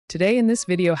Today in this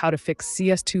video, how to fix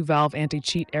CS2 valve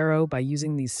anti-cheat ERROE by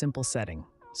using these simple settings.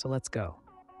 So let's go.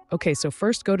 Okay, so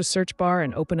first go to search bar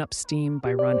and open up Steam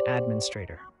by Run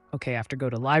Administrator. Okay, after go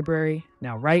to Library,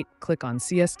 now right-click on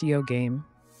csgo game,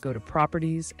 go to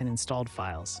Properties and Installed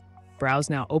Files. Browse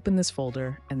now, open this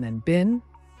folder, and then bin,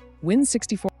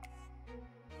 Win64.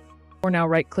 Now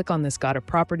right-click on this, go to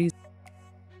Properties,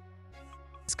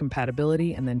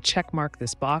 Compatibility, and then check mark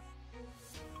this box.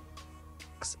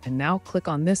 And now click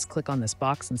on this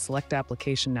box and select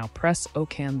Application. Now press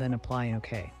OK and then apply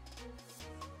OK.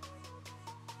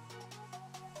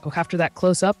 After that,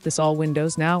 close up this all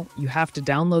windows. Now you have to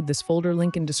download this folder,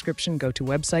 link in description. Go to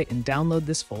website and download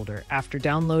this folder. After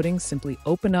downloading, simply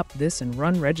open up this and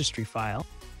run registry file.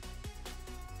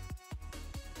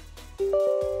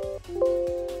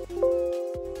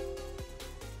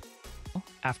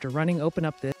 After running, open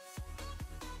up this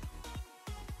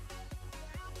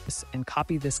and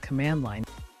copy this command line.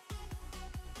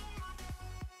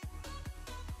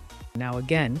 Now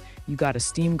again, you got a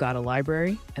Steam, got a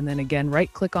library, and then again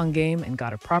right-click on game and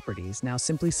got a properties. Now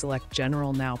simply select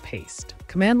general, now paste.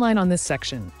 Command line on this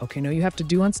section. Okay, now you have to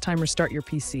do once time restart your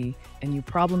PC and your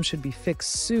problem should be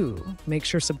fixed soon. Make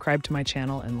sure subscribe to my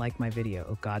channel and like my video.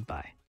 Oh God, bye.